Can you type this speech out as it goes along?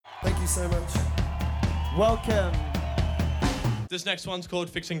Thank you so much. Welcome. This next one's called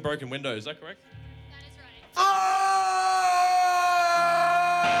Fixing Broken Windows, is that correct? That is right.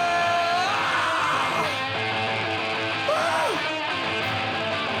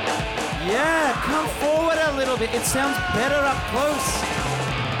 Yeah, come forward a little bit. It sounds better up close.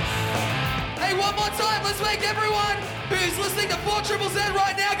 Hey, one more time, let's make everyone who's listening to 4 Triple Z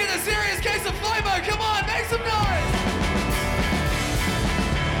right now get a serious case of FOMO. Come on, make some noise!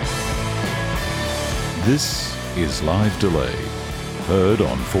 This is Live Delay, heard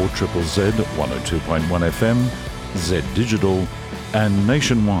on 4ZZZ 102.1 FM, Z Digital, and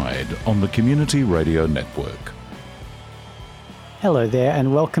nationwide on the Community Radio Network. Hello there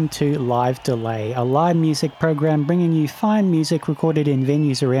and welcome to Live Delay, a live music program bringing you fine music recorded in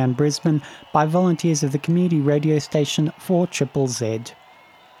venues around Brisbane by volunteers of the community radio station 4ZZZ.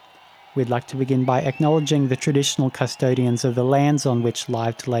 We'd like to begin by acknowledging the traditional custodians of the lands on which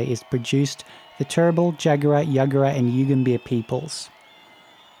Live Delay is produced, the Turrbal, Jagera, Yuggera and Yugambeh peoples.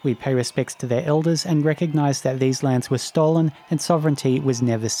 We pay respects to their elders and recognise that these lands were stolen and sovereignty was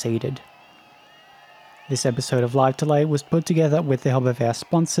never ceded. This episode of Live Delay was put together with the help of our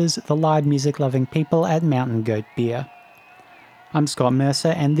sponsors, the live music-loving people at Mountain Goat Beer. I'm Scott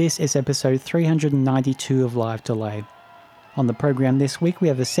Mercer, and this is episode 392 of Live Delay. On the program this week, we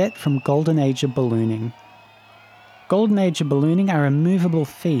have a set from Golden Age of Ballooning. Golden Age of Ballooning are a movable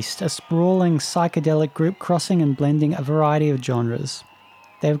feast, a sprawling psychedelic group crossing and blending a variety of genres.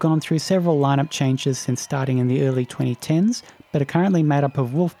 They have gone through several lineup changes since starting in the early 2010s, but are currently made up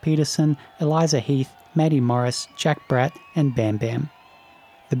of Wolf Peterson, Eliza Heath, Maddie Morris, Jack Bratt, and Bam Bam.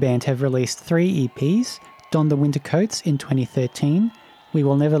 The band have released 3 EPs, Don the Winter Coats in 2013, We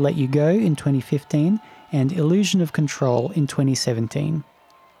Will Never Let You Go in 2015, and Illusion of Control in 2017.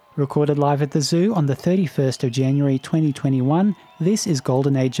 Recorded live at the Zoo on the 31st of January 2021, this is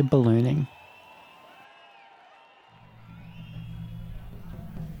Golden Age of Ballooning.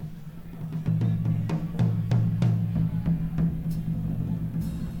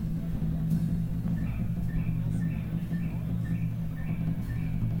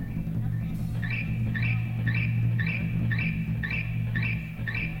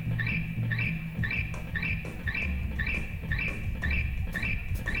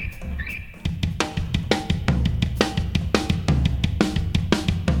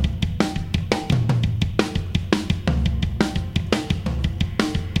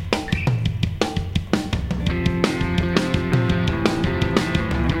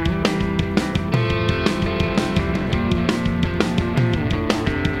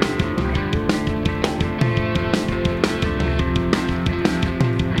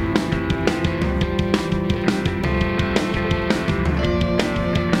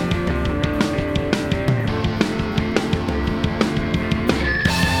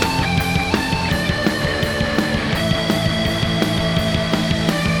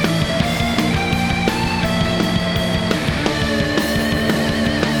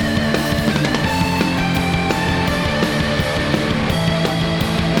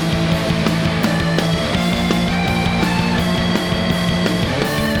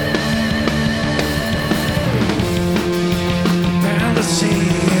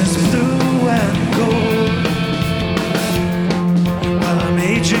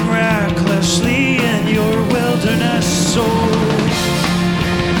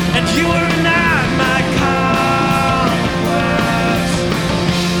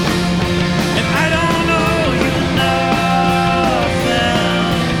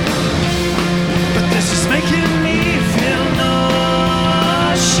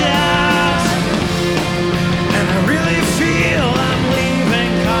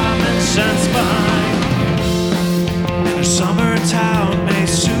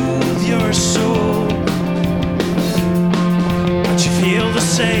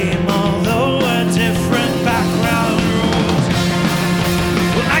 Same, although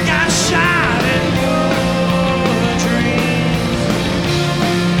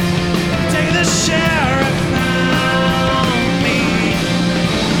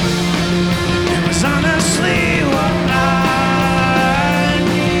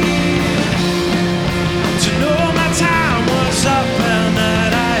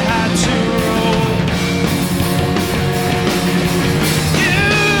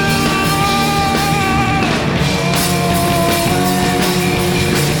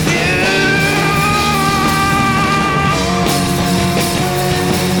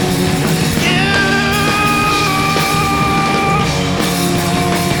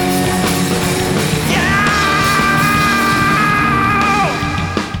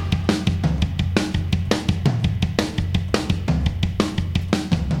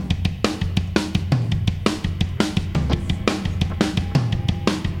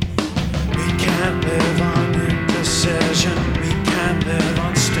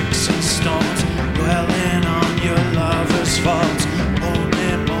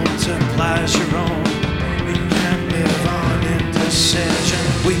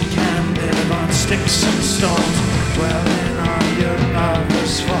sticks and stones, dwelling on your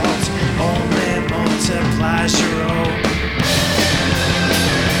lover's fault only multiplies your own.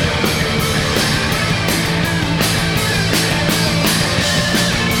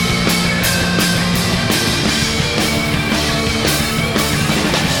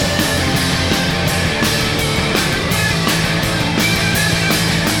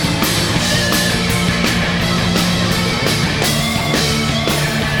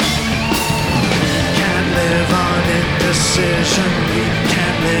 Decision. We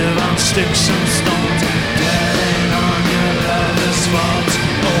can't live on sticks and stones, dwelling on your lover's fault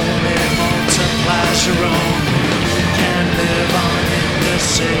only multiplies your own. We can't live on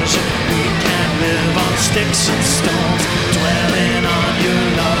indecision. We can't live on sticks and stones, dwelling on your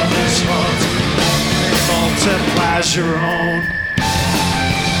lover's fault only multiplies your own.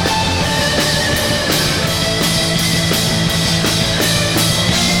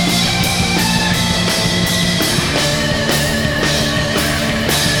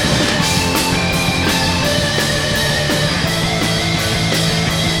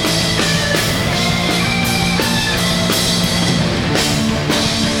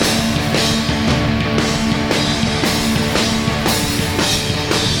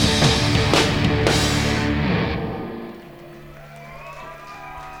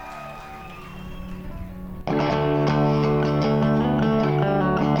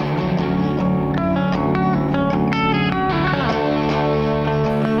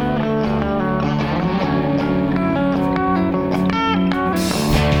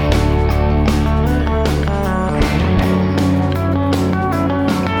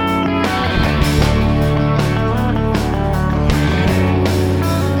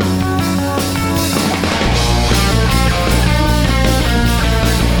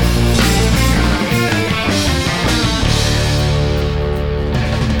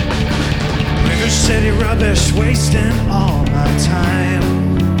 Wasting all my time.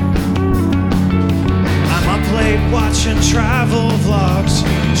 I'm up late watching travel vlogs,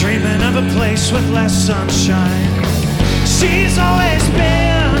 dreaming of a place with less sunshine. She's always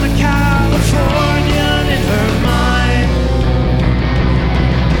been a Californian in her mind.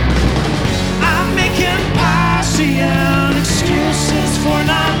 I'm making Piscean excuses for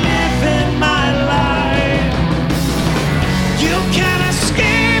not living my life. You can't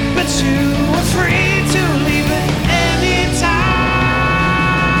escape, but you are free to leave it anytime.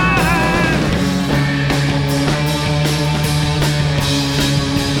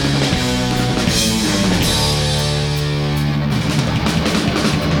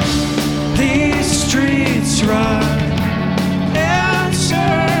 These streets run in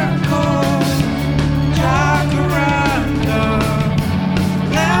circles, jacaranda,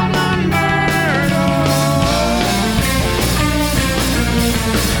 lemon myrtle.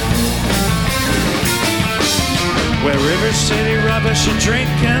 Where River City rubbish and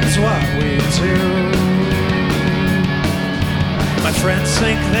drinking's what we do. My friends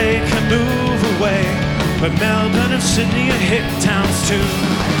think they can move away, but Melbourne and Sydney are hit towns too.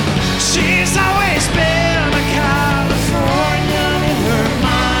 She's always been a Californian in her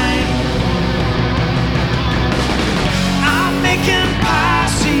mind. I'm making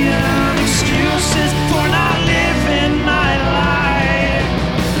Piscean excuses for not living my life.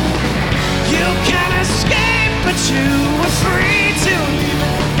 You can't escape, but you were free to leave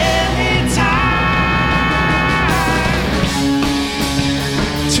it anytime.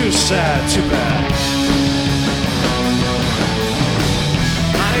 Too sad, too bad.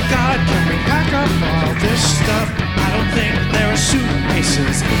 My God, can we pack up all this stuff? I don't think there are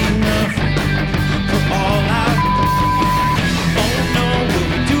suitcases enough for all out. Oh no, will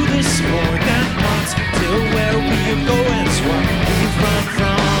we do this more than once? Till where we go is what we've run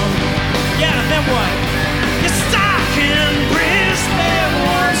from. Yeah, and then what? You're stuck in Brisbane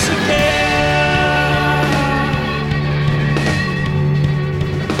once again.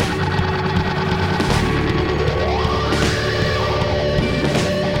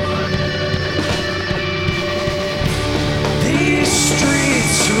 These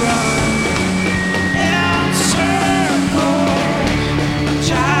streets run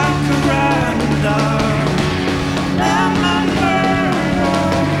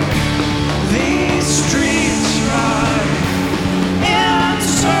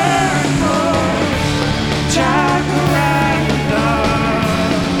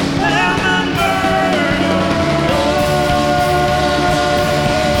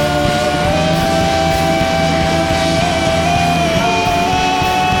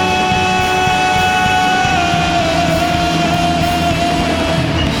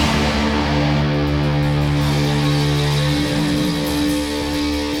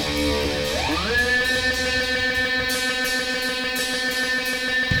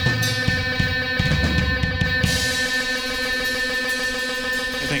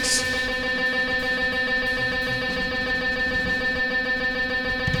Thanks.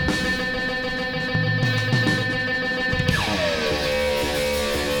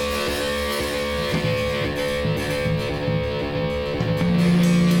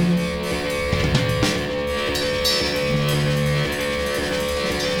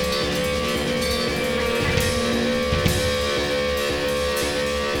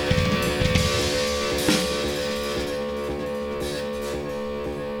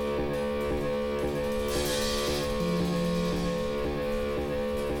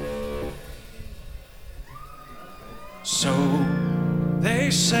 So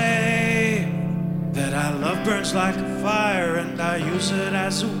they say that our love burns like a fire, and I use it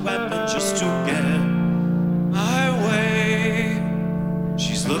as a weapon just to get my way.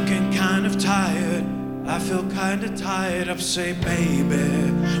 She's looking kind of tired, I feel kind of tired of say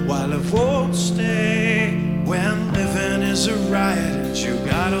baby, while I won't stay when living is a riot and you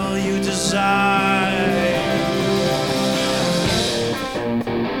got all you desire.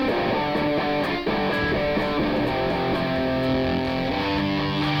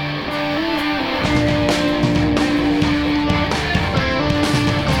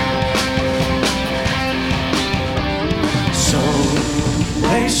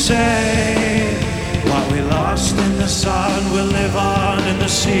 They say what we lost in the sun will live on in the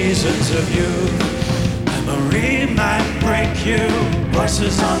seasons of youth. Memory might break you,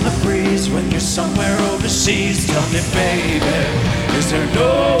 voices on the breeze when you're somewhere overseas. Tell me baby, is there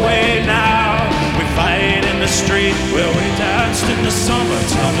no way now? We fight in the street where we danced in the summer.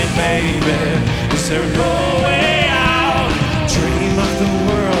 Tell me baby, is there no way out? Dream of the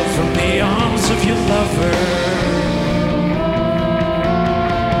world from the arms of your lover.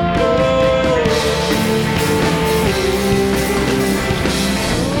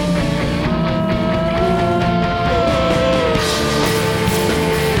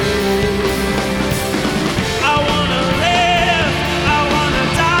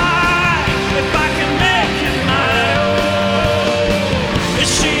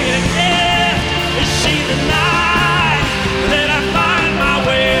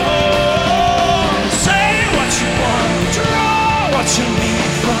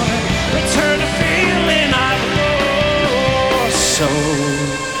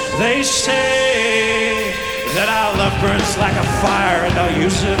 They say that our love burns like a fire, and I'll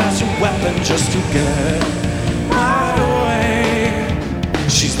use it as a weapon just to get my way.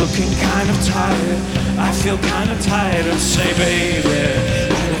 She's looking kind of tired, I feel kind of tired of say baby,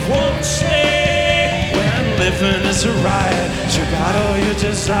 I won't stay when living is a riot. You got all your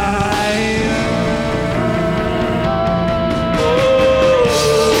desire.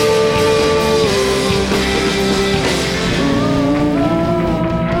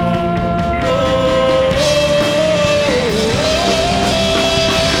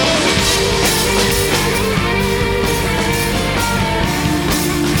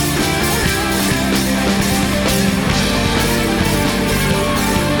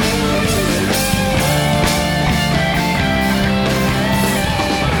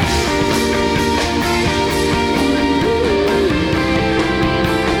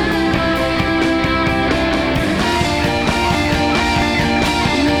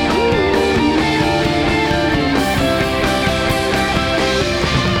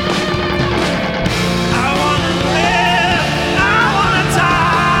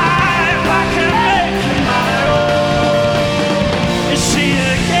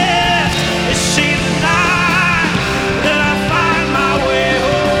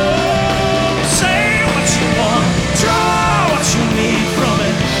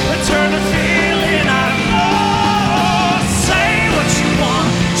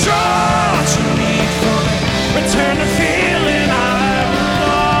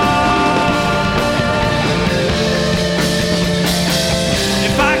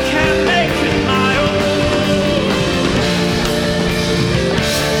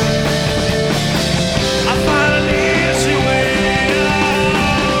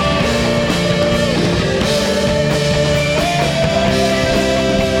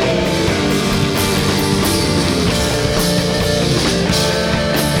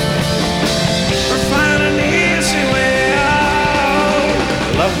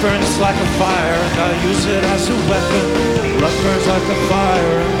 Burns like a fire, and I use it as a weapon. Love burns like a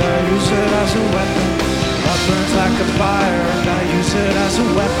fire, and I use it as a weapon. Love burns like a fire, and I use it as a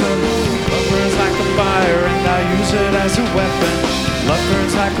weapon. Love burns like a fire, and I use it as a weapon. Love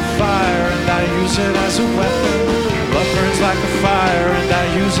burns like a fire, and I use it as a weapon. Love burns like a fire, and I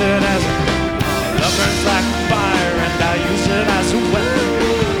use it as a. Love burns like a fire, and I use it as a weapon.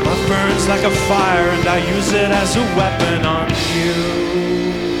 Love burns like a fire, and I use it as a weapon on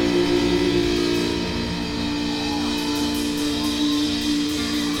you.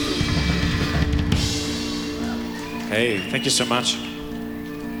 Hey, thank you so much.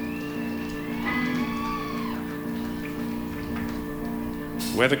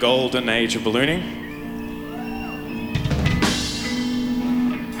 We're the golden age of ballooning.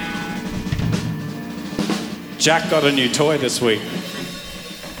 Jack got a new toy this week.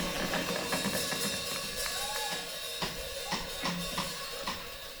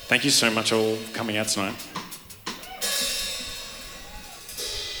 Thank you so much all for coming out tonight.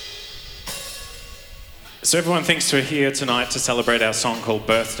 So everyone thinks we're here tonight to celebrate our song called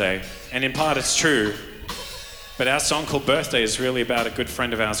Birthday, and in part it's true, but our song called Birthday is really about a good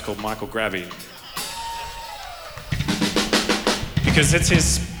friend of ours called Michael Gravy. Because it's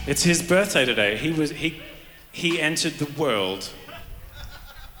his birthday today. He entered the world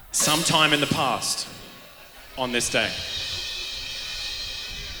sometime in the past on this day.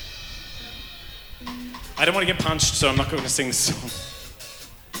 I don't want to get punched, so I'm not going to sing this song.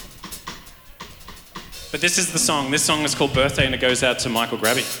 But this is the song. This song is called Birthday, and it goes out to Michael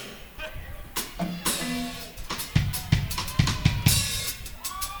Gravy.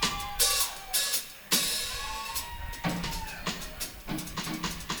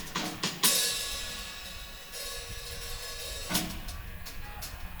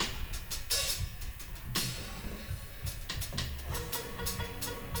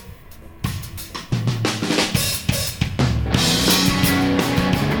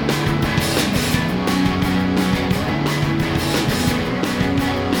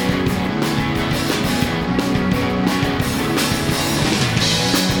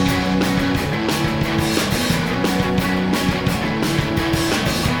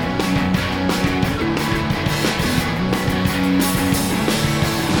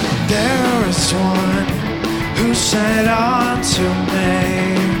 There is one who said unto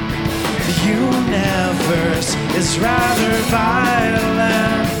me, the universe is rather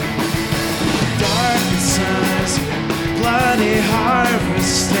violent. Darkness is bloody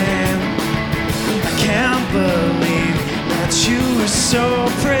harvesting. I can't believe that you are so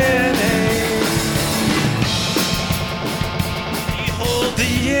pretty. Behold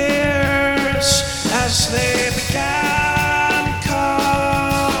the years as they began.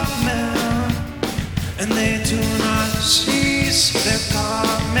 And they do not cease their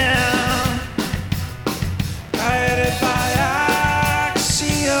coming, guided by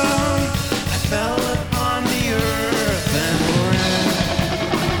axiom. I fell upon the earth and ran.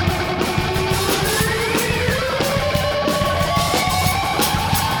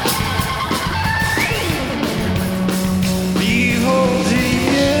 Behold the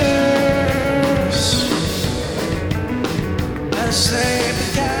years as they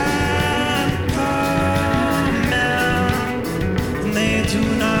began.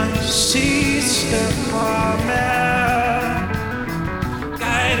 Cease their coming,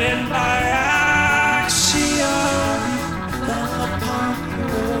 guided by axiom, fell upon the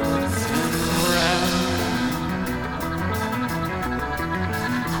earth and ran.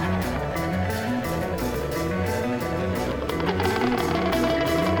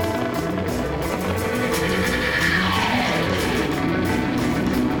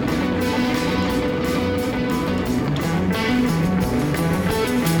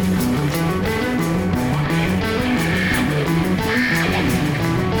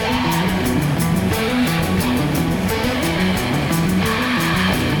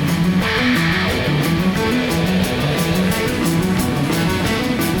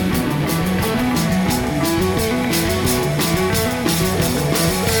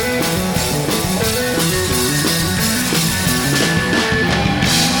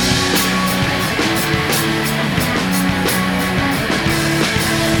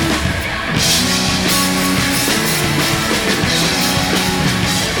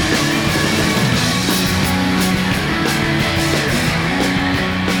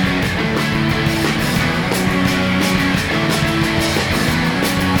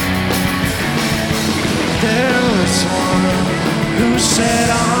 Who said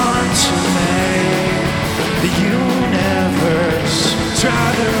unto me, the universe is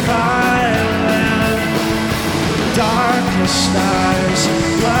rather violent. Darkness dies,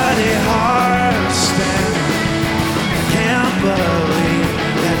 bloody hearts stand. Can't believe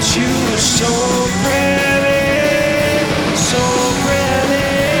that you are so pretty, so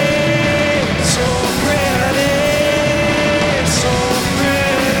pretty, so pretty, so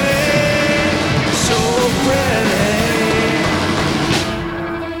pretty, so pretty.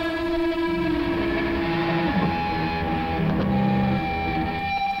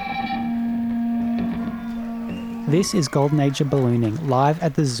 This is Golden Age of Ballooning, live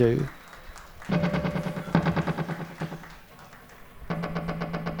at the Zoo.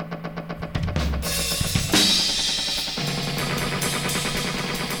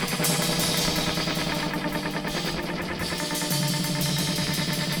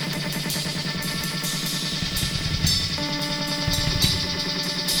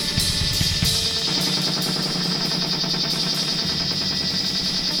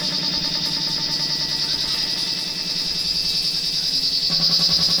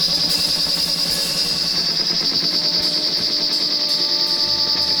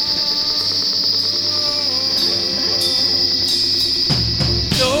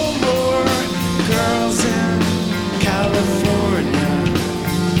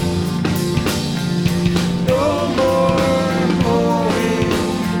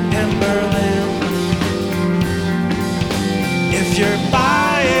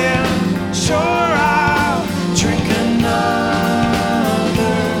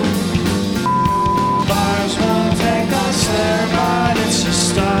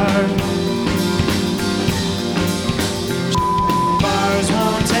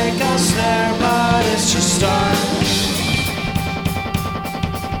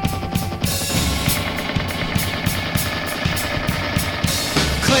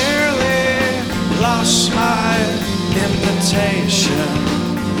 lost my invitation.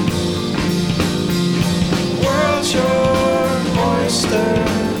 World's your oyster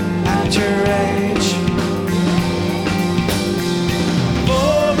at your age.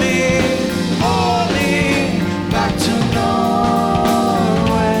 Pull me, back to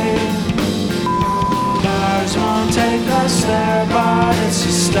Norway. Bars won't take us there, but it's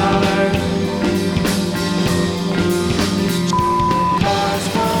a start. Bars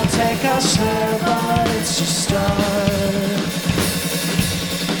won't take us there, but it's a start.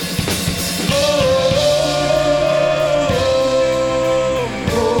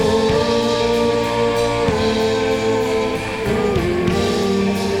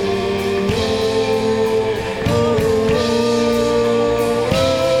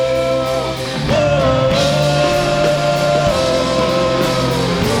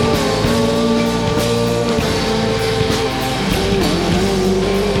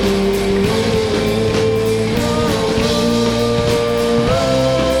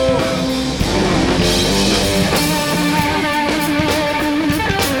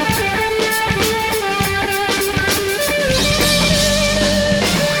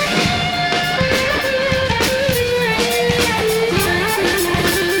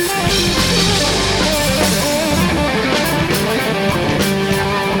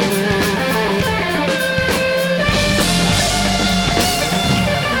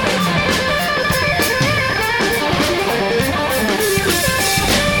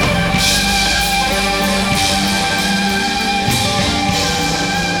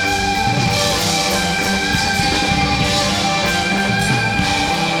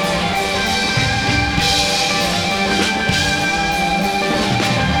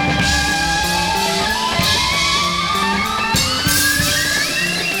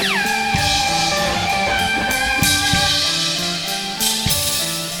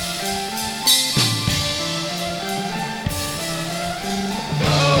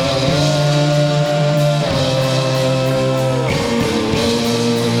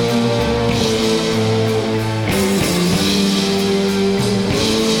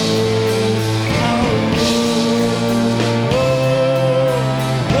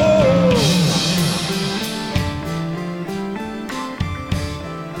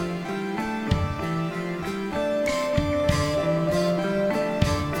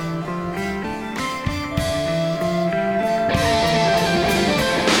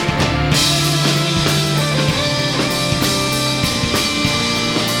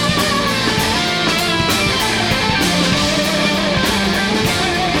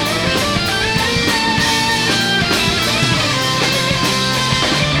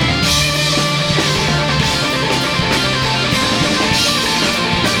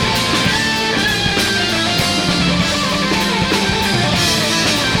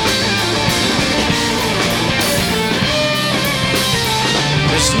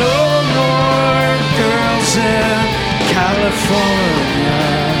 California.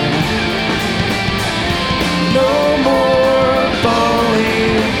 No more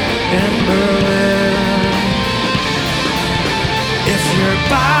Bowie in Berlin. If you're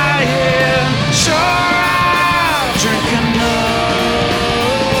buying, sure I'll drink another.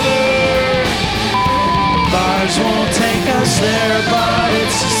 Bars won't take us there, but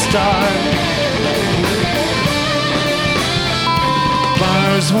it's a start.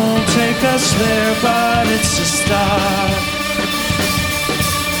 Bars won't take us there, but it's a start.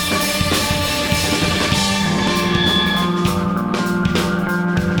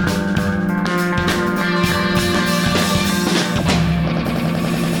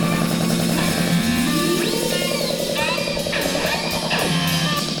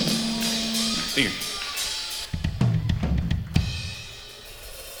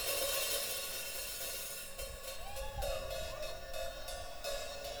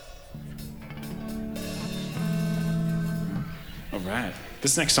 Alright,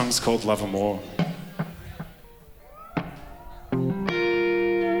 this next song's called Love and War.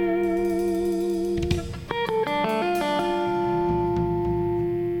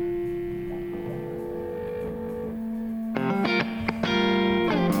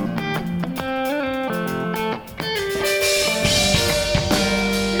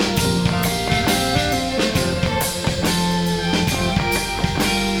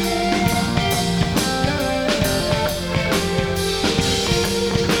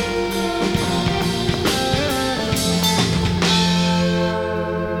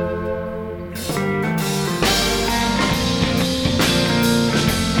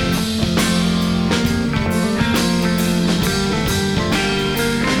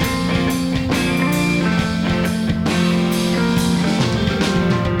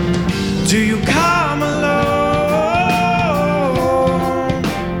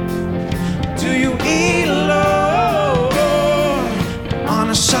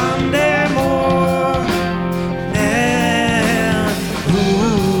 Sunday morning.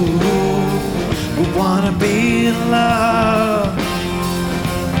 Ooh, we wanna be in love.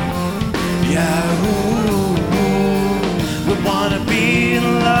 Yeah, ooh, we wanna be in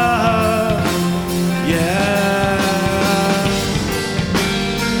love. Yeah.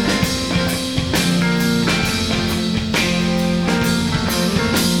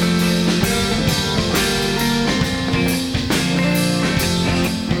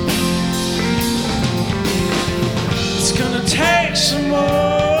 It's gonna take some more,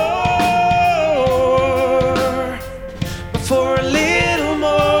 but for a little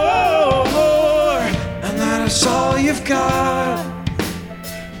more, and that's all you've got.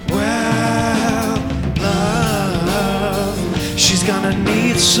 Well, love, she's gonna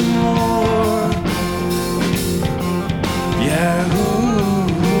need some more. Yeah, ooh,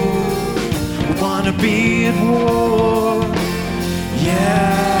 we wanna be at war. Yeah.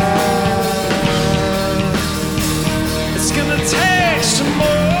 It's gonna take some more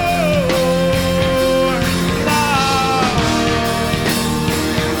love.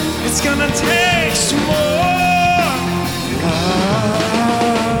 It's gonna take some more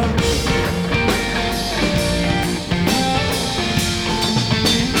love.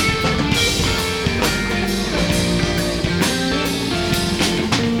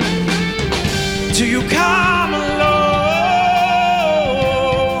 Do you come alone?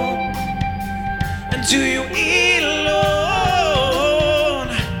 And do you eat alone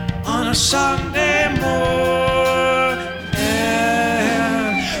on a Sunday morning?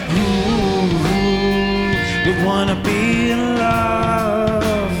 Ooh, we wanna be in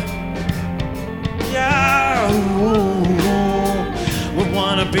love. Yeah, ooh, we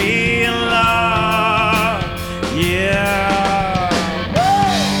wanna be in love. Yeah.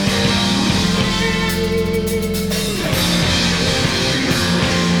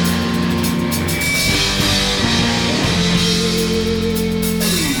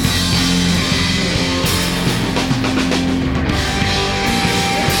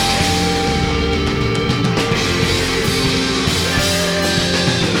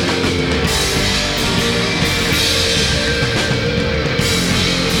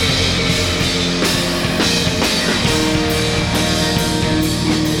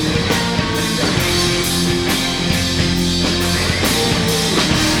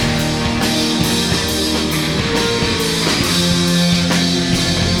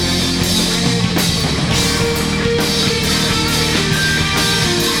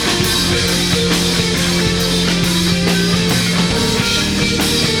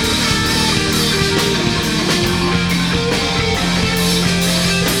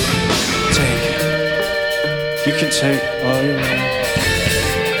 You can take all you want.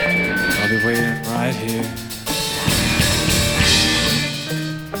 I'll be waiting right here.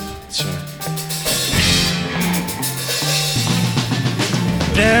 Sure.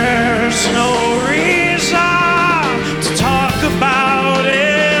 There's no reason to talk about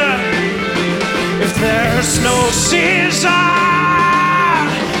it if there's no season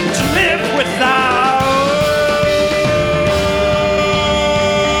to live without.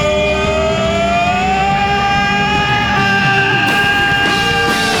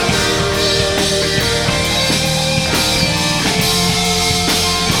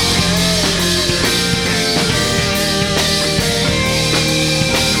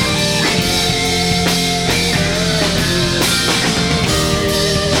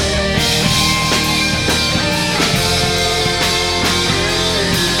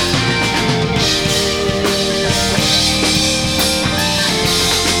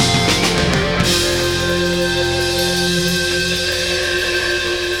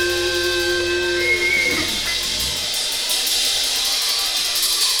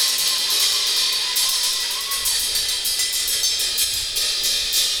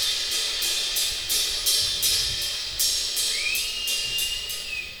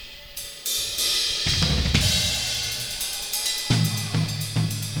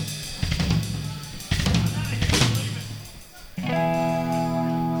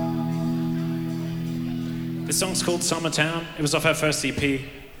 This song's called Summertown. It was off our first EP.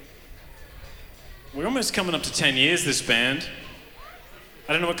 We're almost coming up to 10 years, this band.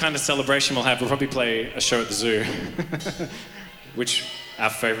 I don't know what kind of celebration we'll have. We'll probably play a show at the zoo, which our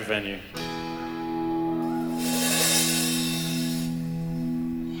favorite venue.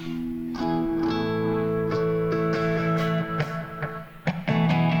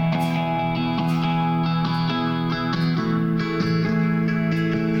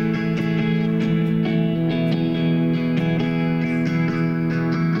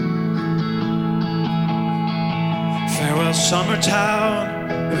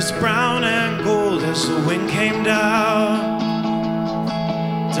 Summertown, it was brown and gold as the wind came down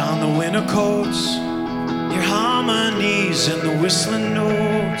the winter coats, your harmonies and the whistling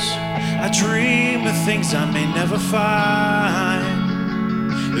notes. I dream of things I may never find.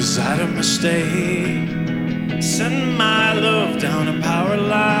 Is that a mistake? Send my love down a power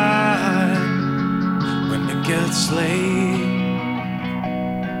line when it gets late.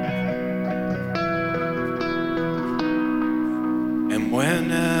 And we're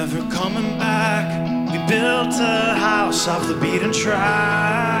never coming back. We built a house off the beaten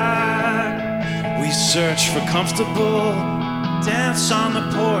track. We search for comfortable, dance on the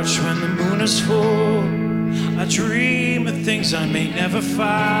porch when the moon is full. I dream of things I may never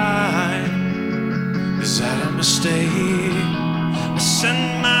find. Is that a mistake? I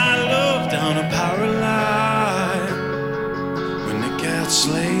send my love down a power line when it gets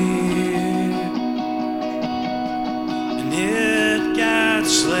late. And it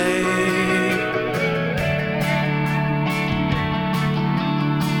gets late.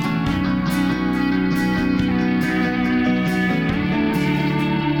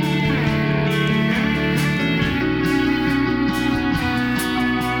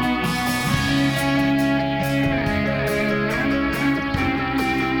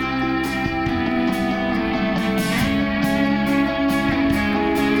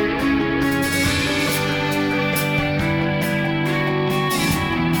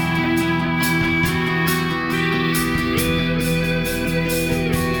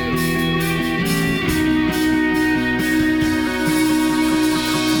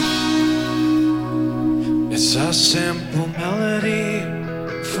 It's a simple melody,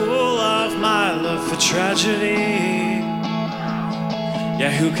 full of my love for tragedy.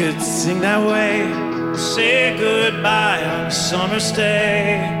 Yeah, who could sing that way? Say goodbye on a summer's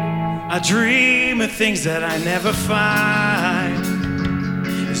day. I dream of things that I never find.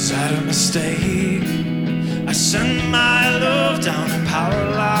 Is that a mistake? I send my love down a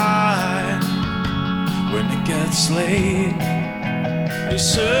power line when it gets late. We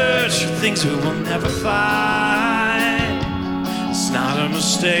search for things we will never find. It's not a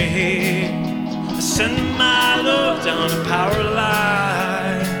mistake. I send my love down a power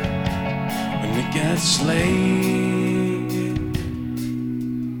line when it gets late.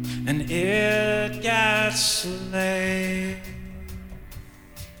 And it gets late.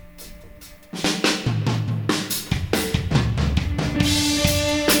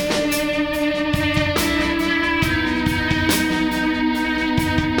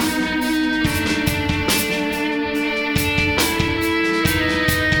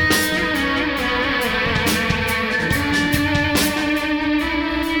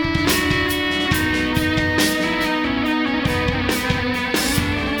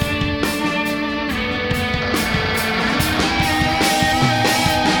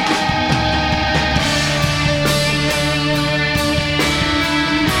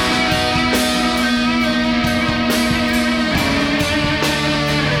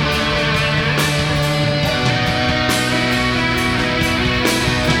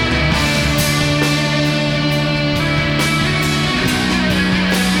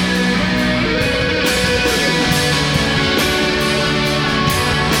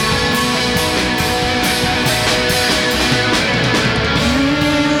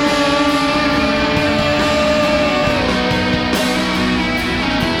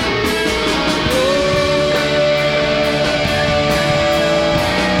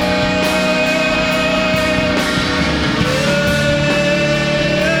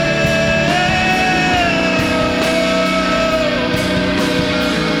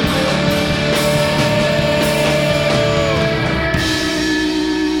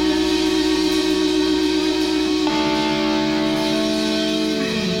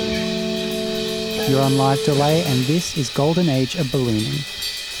 You're on live delay, and this is Golden Age of Ballooning.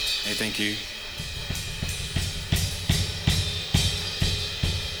 Hey, thank you.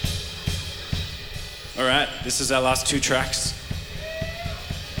 All right, this is our last 2 tracks.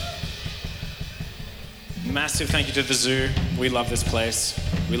 Massive thank you to the zoo. We love this place.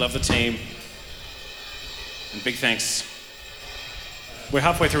 We love the team. And big thanks. We're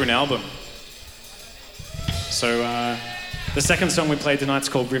halfway through an album. So the second song we played tonight's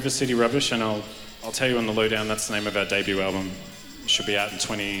called River City Rubbish, and I'll tell you on the lowdown, that's the name of our debut album. It should be out in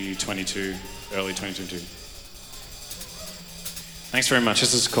 2022, early 2022. Thanks very much.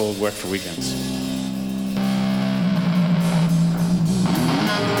 This is called Work for Weekends.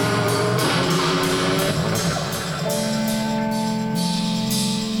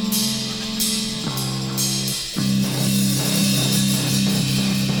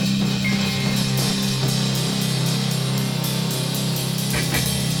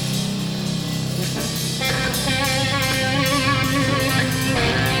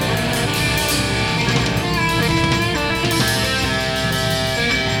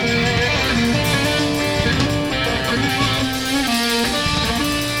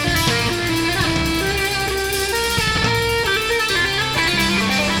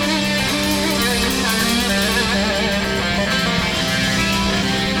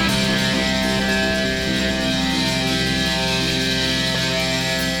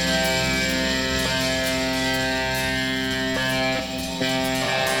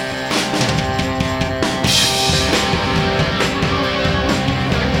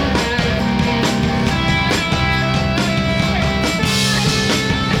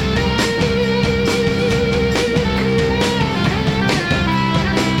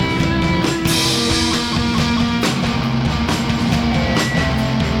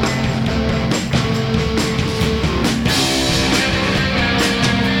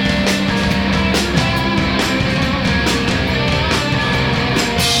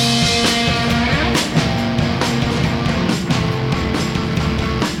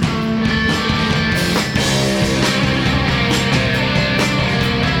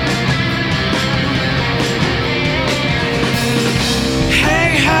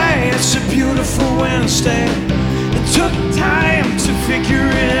 stay. It took time to figure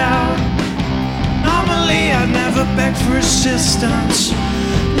it out. Normally I never beg for assistance.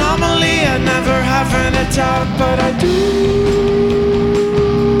 Normally I never have any doubt, but I do.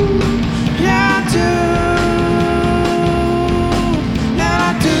 Yeah, I do. Yeah,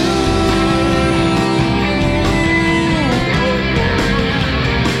 I do.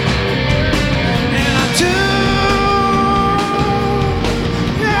 And I do.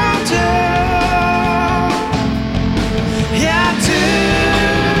 Yeah, I do. Yeah, I do.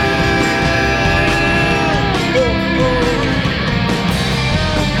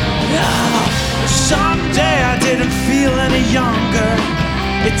 Someday I didn't feel any younger.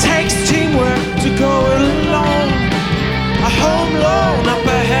 It takes teamwork to go it alone. A home loan up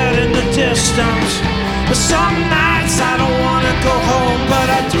ahead in the distance. But some nights I don't wanna go home, but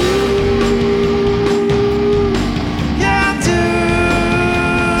I do. Yeah, I do.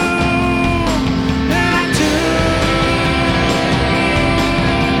 Yeah, I do.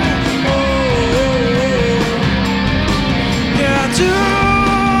 Oh, yeah, I do.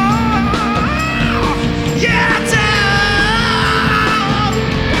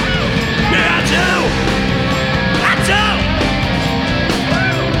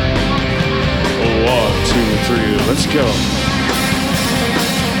 Let's go.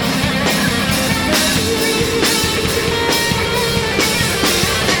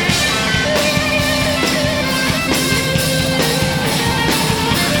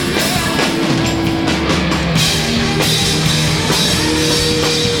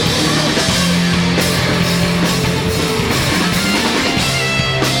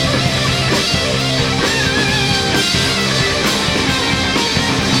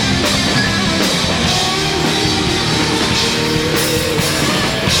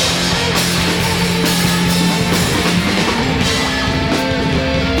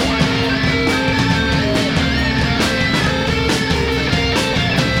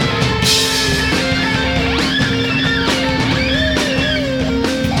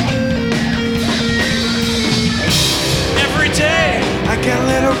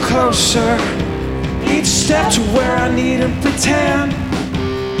 Closer, each step to where I needn't pretend.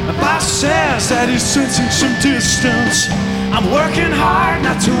 My boss says that he's sensing some distance. I'm working hard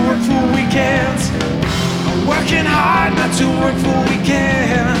not to work for weekends. I'm working hard not to work for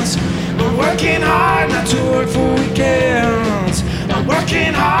weekends. I'm working hard not to work for weekends. I'm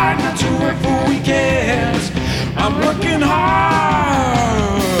working hard not to work for weekends. I'm working hard.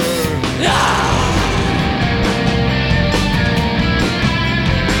 Ah!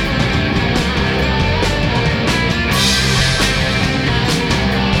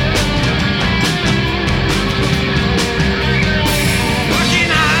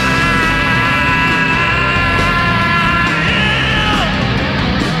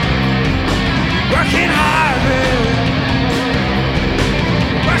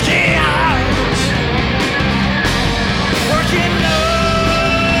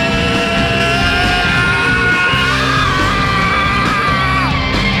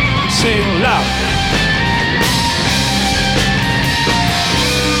 Sing loud.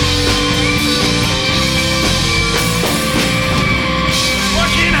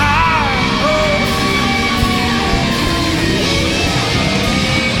 Working hard. Oh.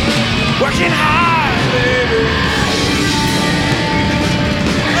 Working hard, baby.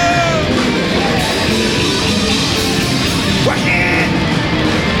 Oh. Working.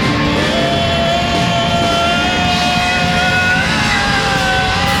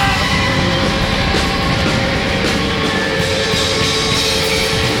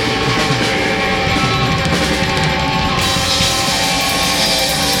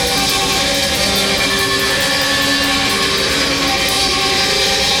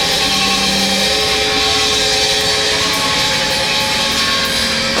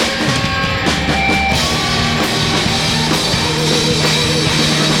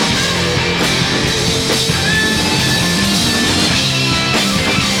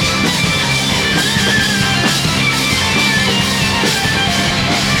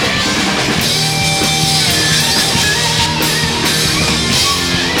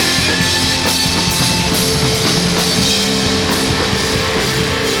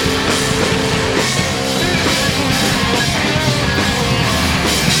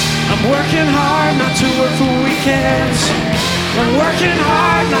 Working hard not to work for weekends. I'm working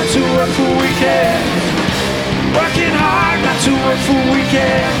hard not to work for weekends. Working hard not to work for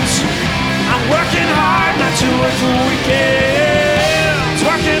weekends. I'm working hard not to work for weekends.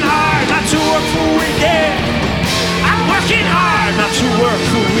 Working hard not to work for weekends. I'm working hard not to work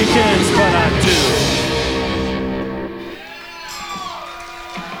for weekends, but I do.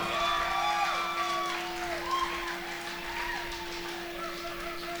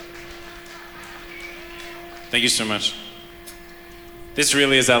 Thank you so much. This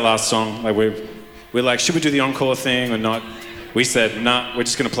really is our last song. Like we're like, should we do the encore thing or not? We said, nah, we're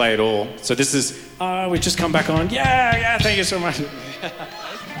just gonna play it all. So this is, we just come back on. Yeah, thank you so much.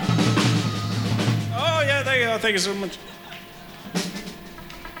 Oh yeah, thank you so much.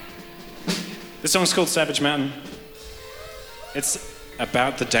 This song's called Savage Mountain. It's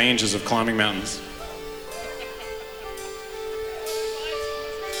about the dangers of climbing mountains.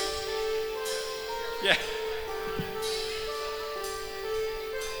 Yeah.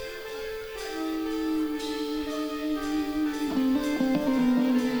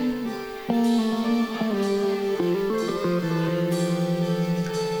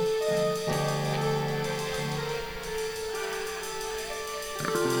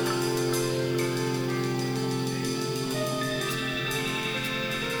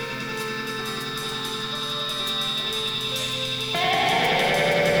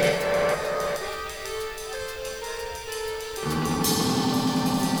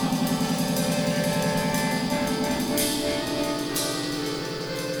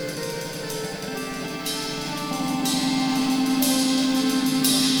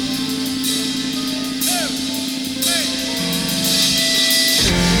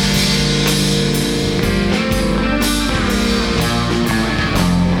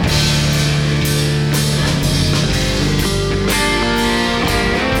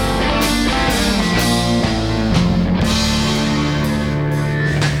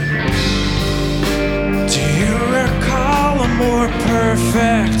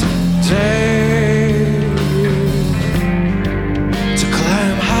 Perfect day to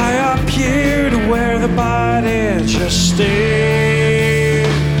climb high up here to where the body just stayed.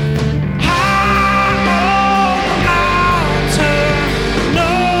 High on the mountain,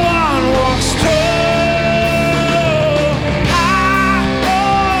 no one walks tall. High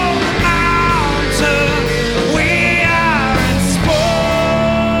on the mountain, we are in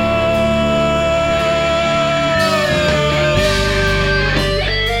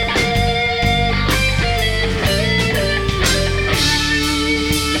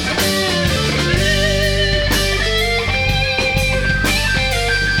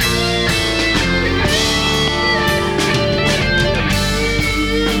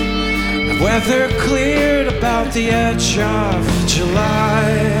weather cleared about the edge of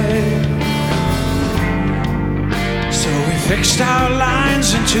July, so we fixed our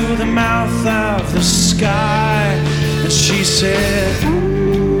lines into the mouth of the sky, and she said,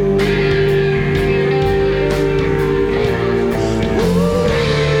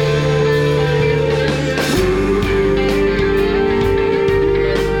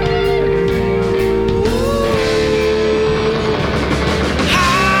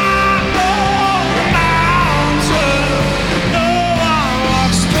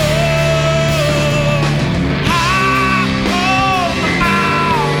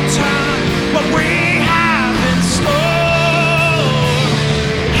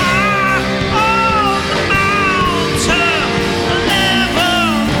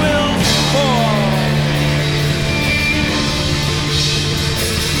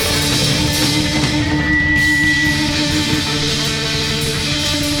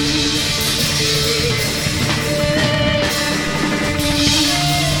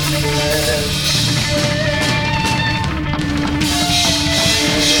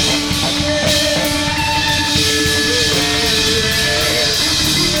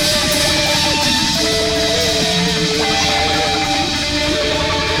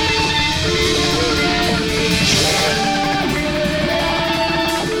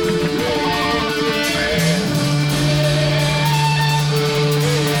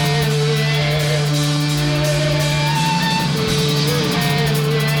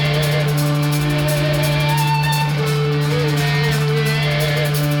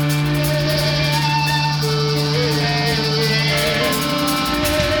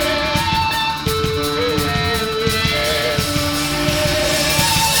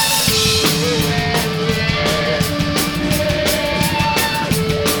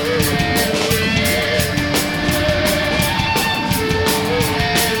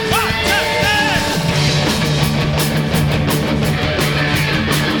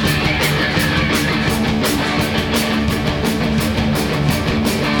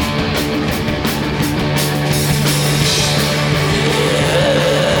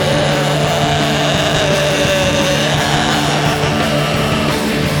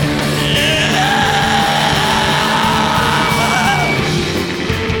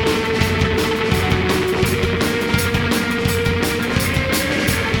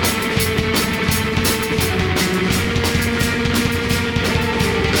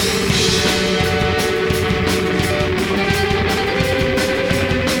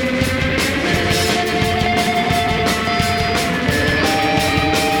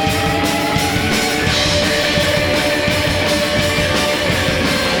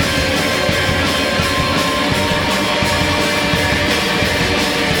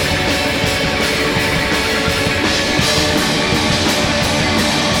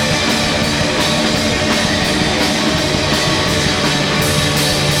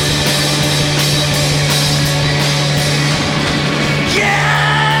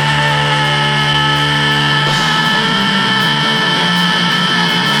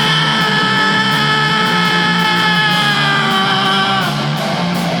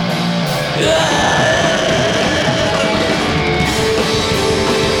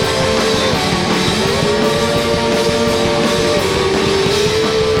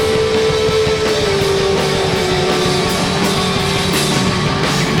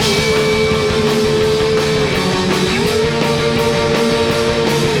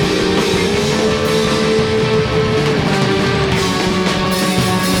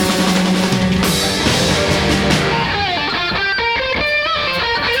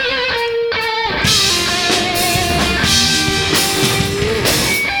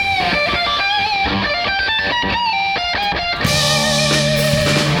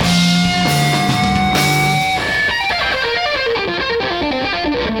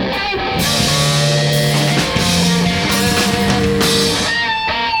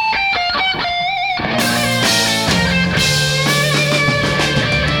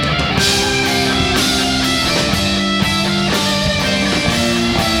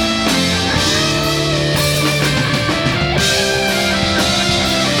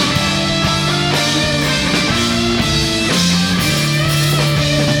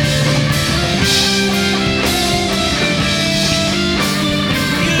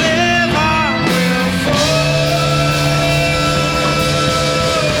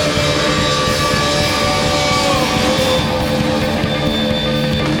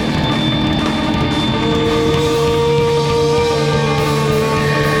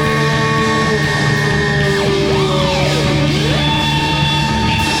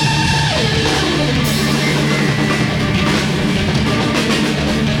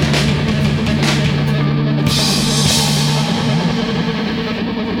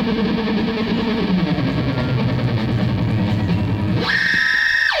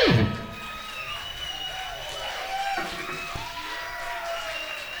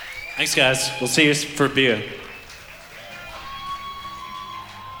 Thanks, guys. We'll see you for a beer.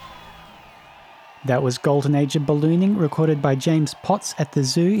 That was Golden Age of Ballooning, recorded by James Potts at the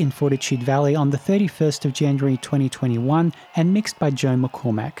Zoo in Fortitude Valley on the 31st of January 2021 and mixed by Joe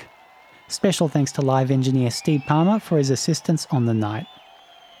McCormack. Special thanks to live engineer Steve Palmer for his assistance on the night.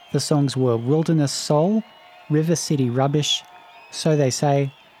 The songs were Wilderness Soul, River City Rubbish, So They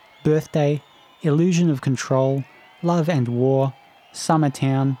Say, Birthday, Illusion of Control, Love and War,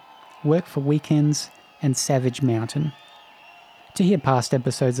 Summertown, Work for Weekends, and Savage Mountain. To hear past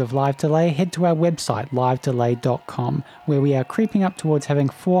episodes of Live Delay, head to our website, livedelay.com, where we are creeping up towards having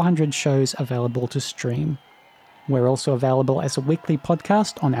 400 shows available to stream. We're also available as a weekly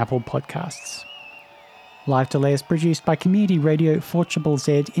podcast on Apple Podcasts. Live Delay is produced by Community Radio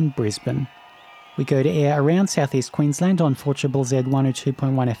 4ZZZ in Brisbane. We go to air around southeast Queensland on 4ZZZ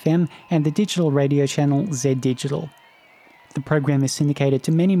 102.1 FM and the digital radio channel Z Digital. The program is syndicated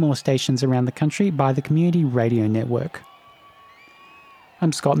to many more stations around the country by the Community Radio Network.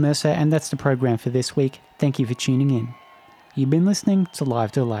 I'm Scott Mercer, and that's the program for this week. Thank you for tuning in. You've been listening to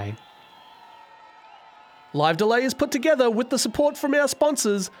Live Delay. Live Delay is put together with the support from our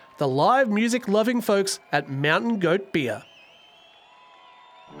sponsors, the live music loving folks at Mountain Goat Beer.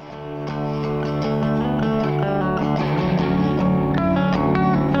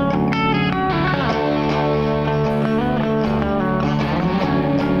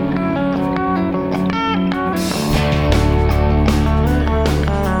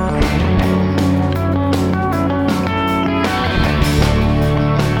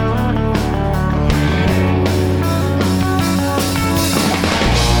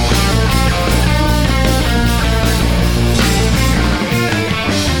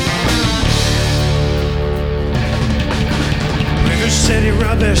 City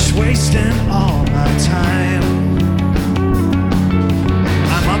rubbish, wasting all my time.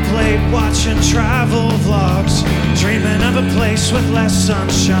 I'm up late watching travel vlogs, dreaming of a place with less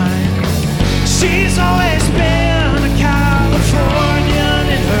sunshine. She's always been a Californian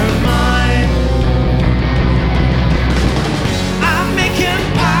in her mind. I'm making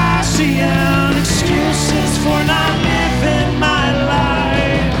Piscean excuses for not living my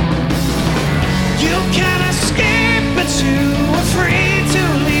life. You can't escape, but you are free to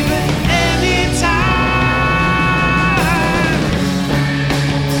leave it anytime.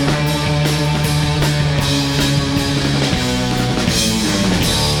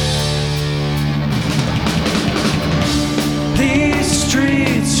 These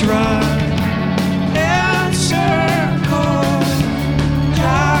streets run in circles,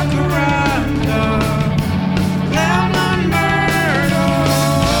 jacaranda, lemon myrtle.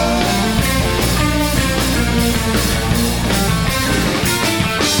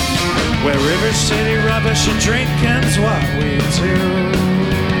 Where River City rubbish and drinking's what we do.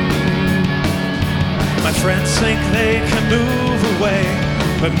 My friends think they can move away,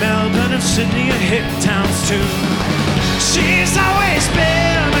 but Melbourne and Sydney are hit towns too. She's always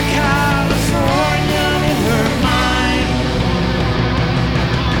been a Californian in her mind.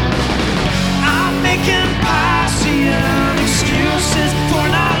 I'm making Piscean excuses for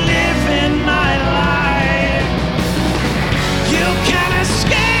not living my life. You can't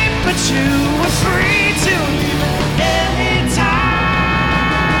escape, but you are free to leave it anytime.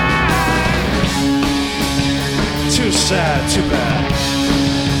 Too sad, too bad.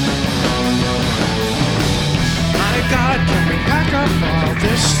 My God, can we pack up all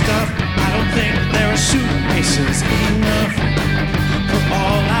this stuff? I don't think there are suitcases enough.